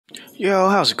Yo,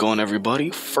 how's it going, everybody?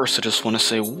 First, I just want to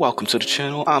say welcome to the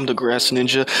channel. I'm the Grass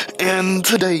Ninja, and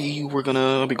today we're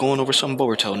gonna be going over some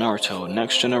Boruto, Naruto,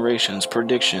 Next Generation's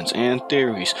predictions and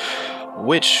theories,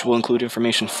 which will include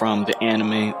information from the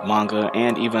anime, manga,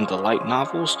 and even the light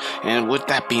novels. And with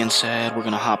that being said, we're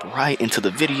gonna hop right into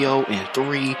the video in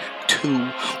 3,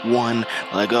 2, 1,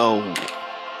 let go.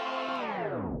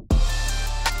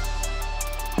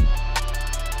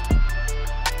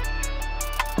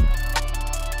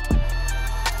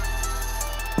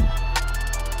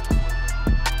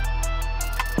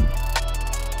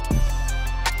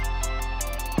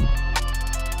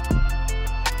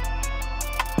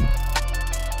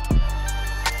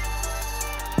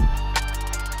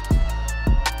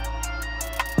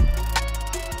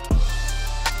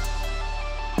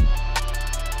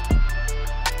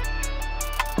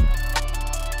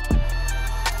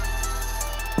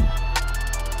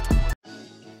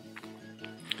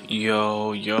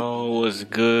 Yo, what's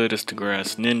good? It's the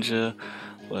Grass Ninja.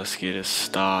 Let's get it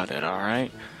started,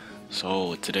 alright?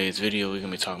 So, with today's video, we're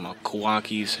going to be talking about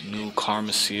Kawaki's new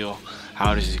karma seal.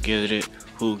 How does he get it?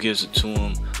 Who gives it to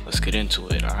him? Let's get into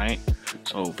it, alright?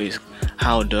 So, basically,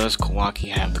 how does Kawaki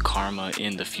have the karma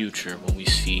in the future when we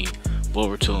see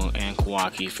Boruto and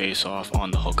Kawaki face off on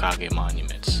the Hokage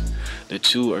monuments? The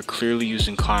two are clearly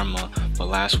using karma, but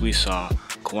last we saw,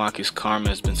 Kawaki's karma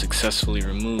has been successfully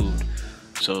removed.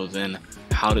 So then,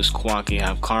 how does Kawaki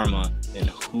have karma, and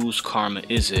whose karma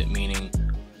is it? Meaning,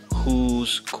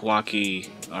 who's Kawaki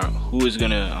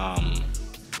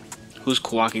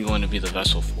going to be the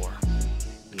vessel for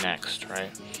next, right?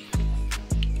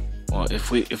 Well, if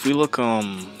we look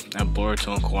at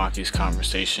Boruto and Kawaki's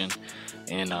conversation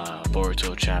in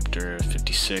Boruto chapter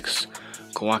 56,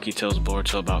 Kawaki tells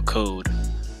Boruto about code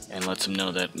and lets him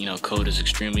know that code is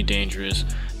extremely dangerous,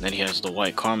 and that he has the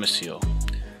white karma seal.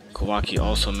 Kawaki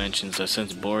also mentions that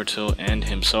since Boruto and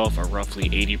himself are roughly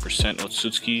 80%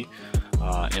 Otsutsuki,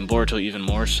 and Boruto even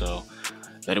more so,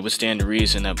 that it would stand to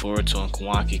reason that Boruto and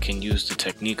Kawaki can use the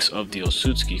techniques of the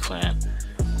Otsutsuki clan,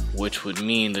 which would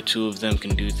mean the two of them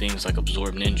can do things like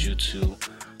absorb ninjutsu,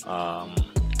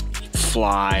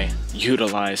 fly,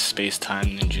 utilize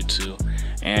space-time ninjutsu,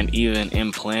 and even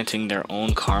implanting their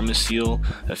own karma seal,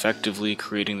 effectively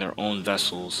creating their own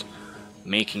vessels,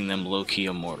 making them low-key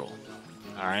immortal.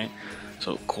 Alright,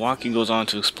 so Kawaki goes on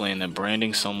to explain that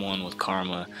branding someone with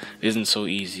karma isn't so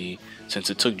easy,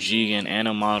 since it took Jigen and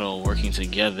Yamato working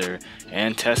together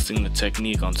and testing the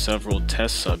technique on several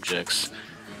test subjects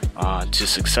to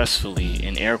successfully,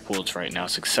 in air quotes right now,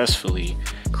 successfully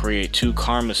create 2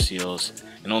 karma seals,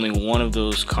 and only one of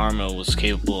those karma was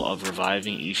capable of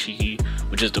reviving Ishiki,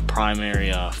 which is the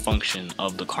primary function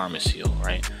of the karma seal,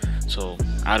 right? So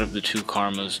out of the 2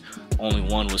 karmas, only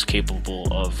one was capable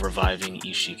of reviving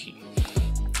Ishiki.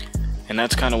 And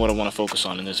that's kind of what I want to focus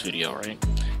on in this video, right?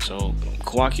 So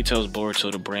Kawaki tells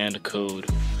Boruto to brand code,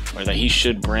 or that he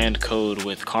should brand code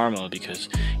with karma, because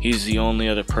he's the only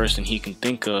other person he can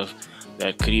think of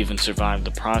that could even survive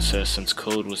the process, since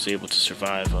code was able to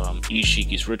survive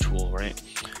Ishiki's ritual, right?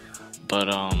 But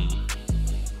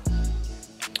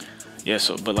yeah,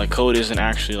 but like code isn't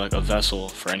actually like a vessel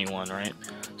for anyone, right?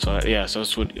 So yeah, so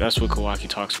that's what Kawaki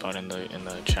talks about in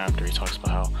the chapter. He talks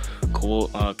about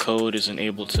how code isn't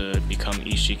able to become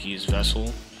Ishiki's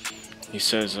vessel. He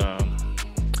says,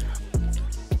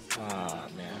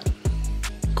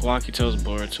 Kawaki tells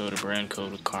Boruto to brand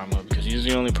code with karma because he's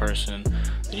the only person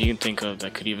that he can think of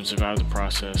that could even survive the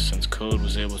process, since code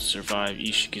was able to survive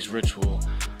Ishiki's ritual,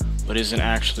 but isn't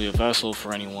actually a vessel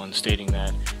for anyone, stating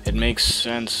that it makes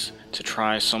sense to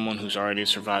try someone who's already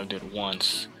survived it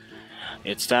once.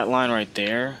 It's that line right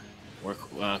there where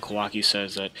Kawaki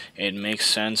says that it makes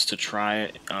sense to try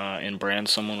it and brand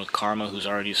someone with karma who's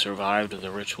already survived the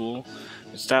ritual.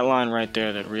 It's that line right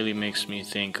there that really makes me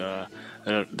think that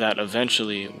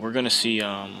eventually we're going to see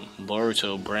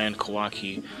Boruto brand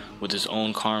Kawaki with his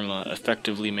own karma,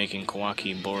 effectively making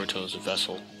Kawaki Boruto's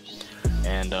vessel.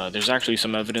 And there's actually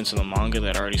some evidence in the manga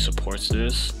that already supports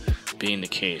this being the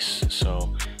case.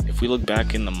 So if we look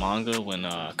back in the manga, when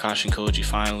Kashin Koji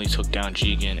finally took down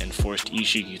Jigen and forced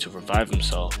Ishiki to revive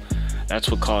himself, that's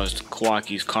what caused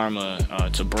Kawaki's karma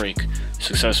to break,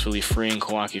 successfully freeing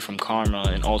Kawaki from karma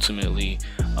and ultimately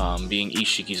being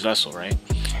Ishiki's vessel, right?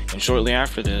 And shortly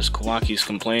after this, Kawaki's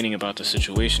complaining about the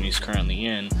situation he's currently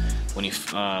in when he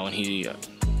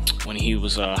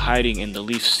was hiding in the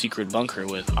Leaf's secret bunker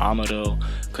with Amado,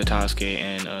 Katasuke,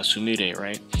 and Sumire,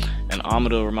 right? And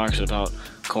Amado remarks about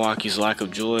Kawaki's lack of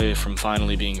joy from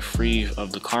finally being free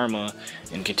of the karma,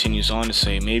 and continues on to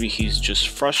say maybe he's just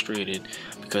frustrated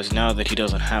because now that he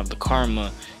doesn't have the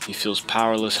karma, he feels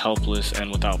powerless, helpless,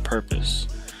 and without purpose.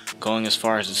 going as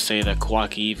far as to say that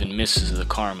Kawaki even misses the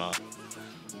karma,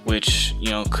 which, you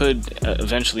know, could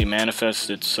eventually manifest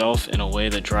itself in a way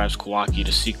that drives Kawaki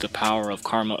to seek the power of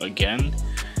karma again.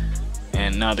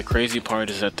 And now the crazy part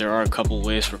is that there are a couple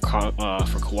ways for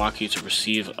Kawaki to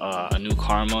receive a new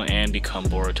karma and become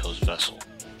Boruto's vessel.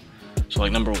 So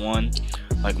like number one,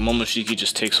 like Momoshiki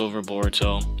just takes over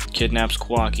Boruto, kidnaps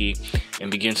Kawaki,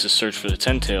 and begins to search for the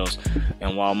Ten Tails.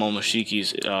 And while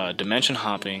Momoshiki's dimension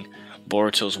hopping,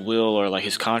 Boruto's will, or like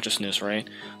his consciousness, right,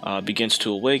 begins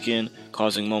to awaken,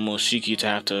 causing Momoshiki to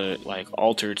have to like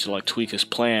alter to like tweak his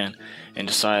plan, and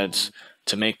decides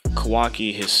to make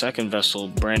Kawaki his second vessel,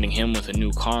 branding him with a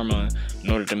new karma in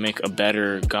order to make a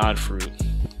better god fruit.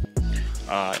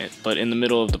 But in the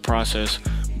middle of the process,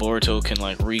 Boruto can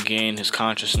like regain his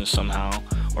consciousness somehow,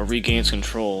 or regains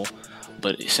control,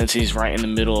 but since he's right in the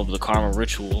middle of the karma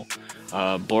ritual,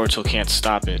 Boruto can't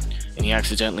stop it, and he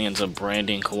accidentally ends up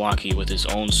branding Kawaki with his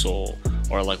own soul,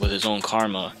 or like with his own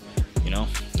karma. You know,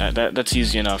 that's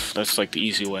easy enough. That's like the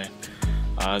easy way.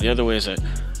 The other way is that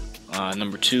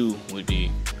number two would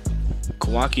be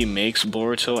Kawaki makes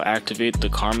Boruto activate the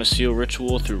karma seal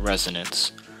ritual through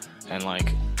resonance. And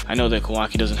like, I know that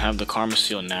Kawaki doesn't have the karma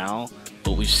seal now,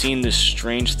 but we've seen this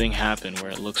strange thing happen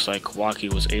where it looks like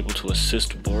Kawaki was able to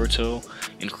assist Boruto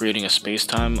in creating a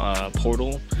space-time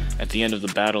portal at the end of the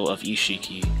battle of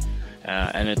Ishiki.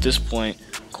 And at this point,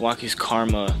 Kawaki's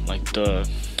karma, like the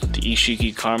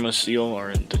Ishiki karma seal,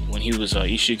 or when he was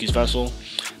Ishiki's vessel,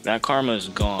 that karma is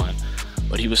gone.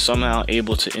 But he was somehow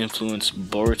able to influence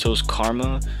Boruto's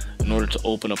karma in order to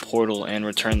open a portal and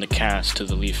return the cast to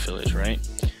the Leaf Village, right?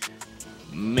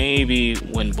 Maybe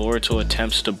when Boruto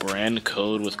attempts to brand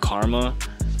Code with karma,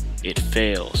 it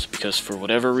fails, because for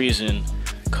whatever reason,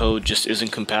 Code just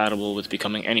isn't compatible with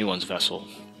becoming anyone's vessel.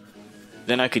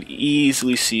 Then I could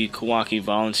easily see Kawaki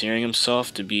volunteering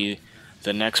himself to be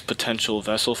the next potential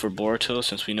vessel for Boruto,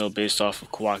 since we know based off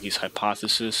of Kawaki's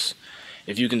hypothesis,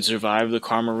 if you can survive the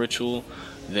karma ritual,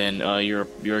 then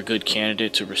you're a good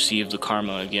candidate to receive the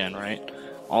karma again, right?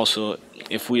 Also,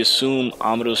 if we assume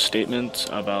Amado's statement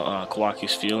about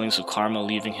Kawaki's feelings of karma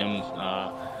leaving him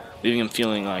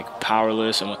feeling like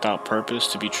powerless and without purpose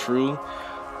to be true,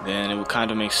 then it would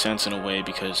kind of make sense in a way,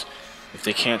 because if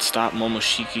they can't stop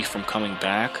Momoshiki from coming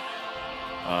back,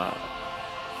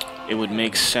 it would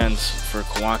make sense for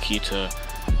Kawaki to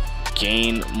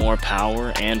gain more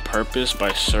power and purpose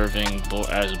by serving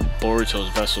as Boruto's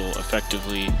vessel,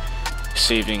 effectively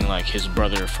saving like his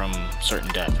brother from certain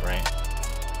death, right?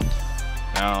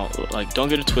 Now, like, don't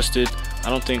get it twisted. I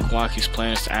don't think Kawaki's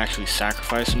plan is to actually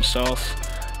sacrifice himself.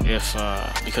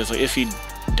 Because like, if he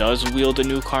does wield a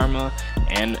new karma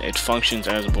and it functions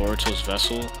as Boruto's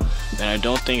vessel, then I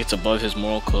don't think it's above his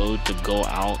moral code to go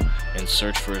out and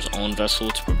search for his own vessel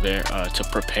to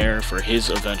prepare for his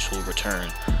eventual return.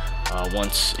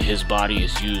 Once his body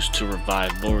is used to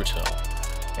revive Boruto.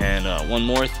 And one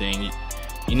more thing,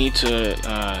 you need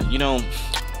to, you know,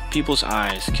 people's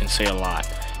eyes can say a lot.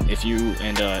 If you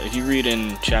read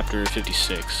in chapter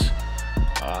 56,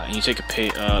 and you take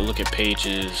a look at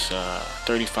pages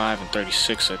 35 and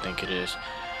 36, I think it is,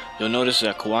 you'll notice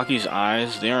that Kawaki's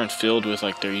eyes, they aren't filled with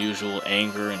like their usual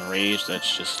anger and rage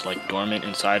that's just like dormant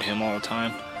inside him all the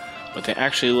time, but they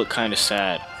actually look kind of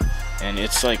sad. And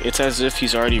it's as if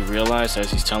he's already realized,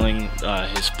 as he's telling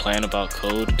his plan about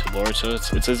Code to Boruto,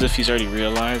 it's as if he's already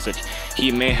realized that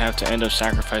he may have to end up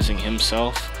sacrificing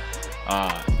himself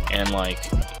and like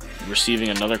receiving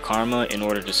another karma in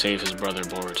order to save his brother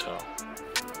Boruto.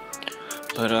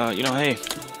 But you know, hey,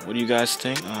 what do you guys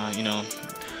think? You know,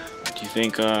 do you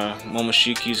think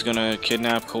Momoshiki's gonna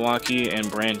kidnap Kawaki and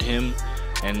brand him,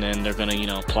 and then they're gonna, you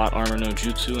know, plot armor no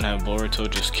jutsu and have Boruto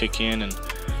just kick in and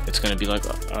it's gonna be like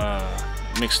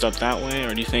mixed up that way?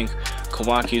 Or do you think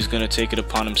Kawaki is gonna take it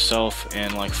upon himself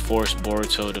and like force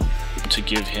Boruto to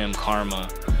give him karma,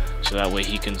 so that way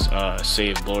he can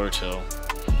save Boruto?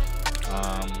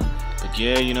 But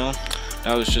yeah, you know,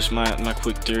 that was just my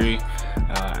quick theory.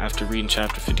 After reading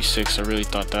chapter 56, I really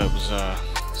thought that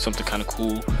was something kind of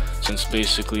cool, since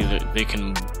basically they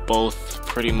can both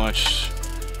pretty much,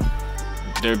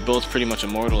 they're both pretty much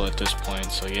immortal at this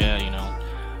point. So yeah, you know,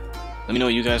 let me know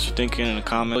what you guys are thinking in the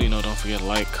comments. You know, don't forget to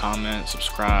like, comment,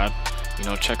 subscribe. You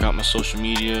know, check out my social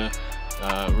media.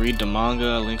 Read the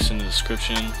manga. Links in the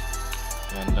description.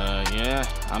 And yeah,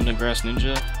 I'm the Grass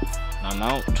Ninja. And I'm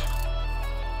out.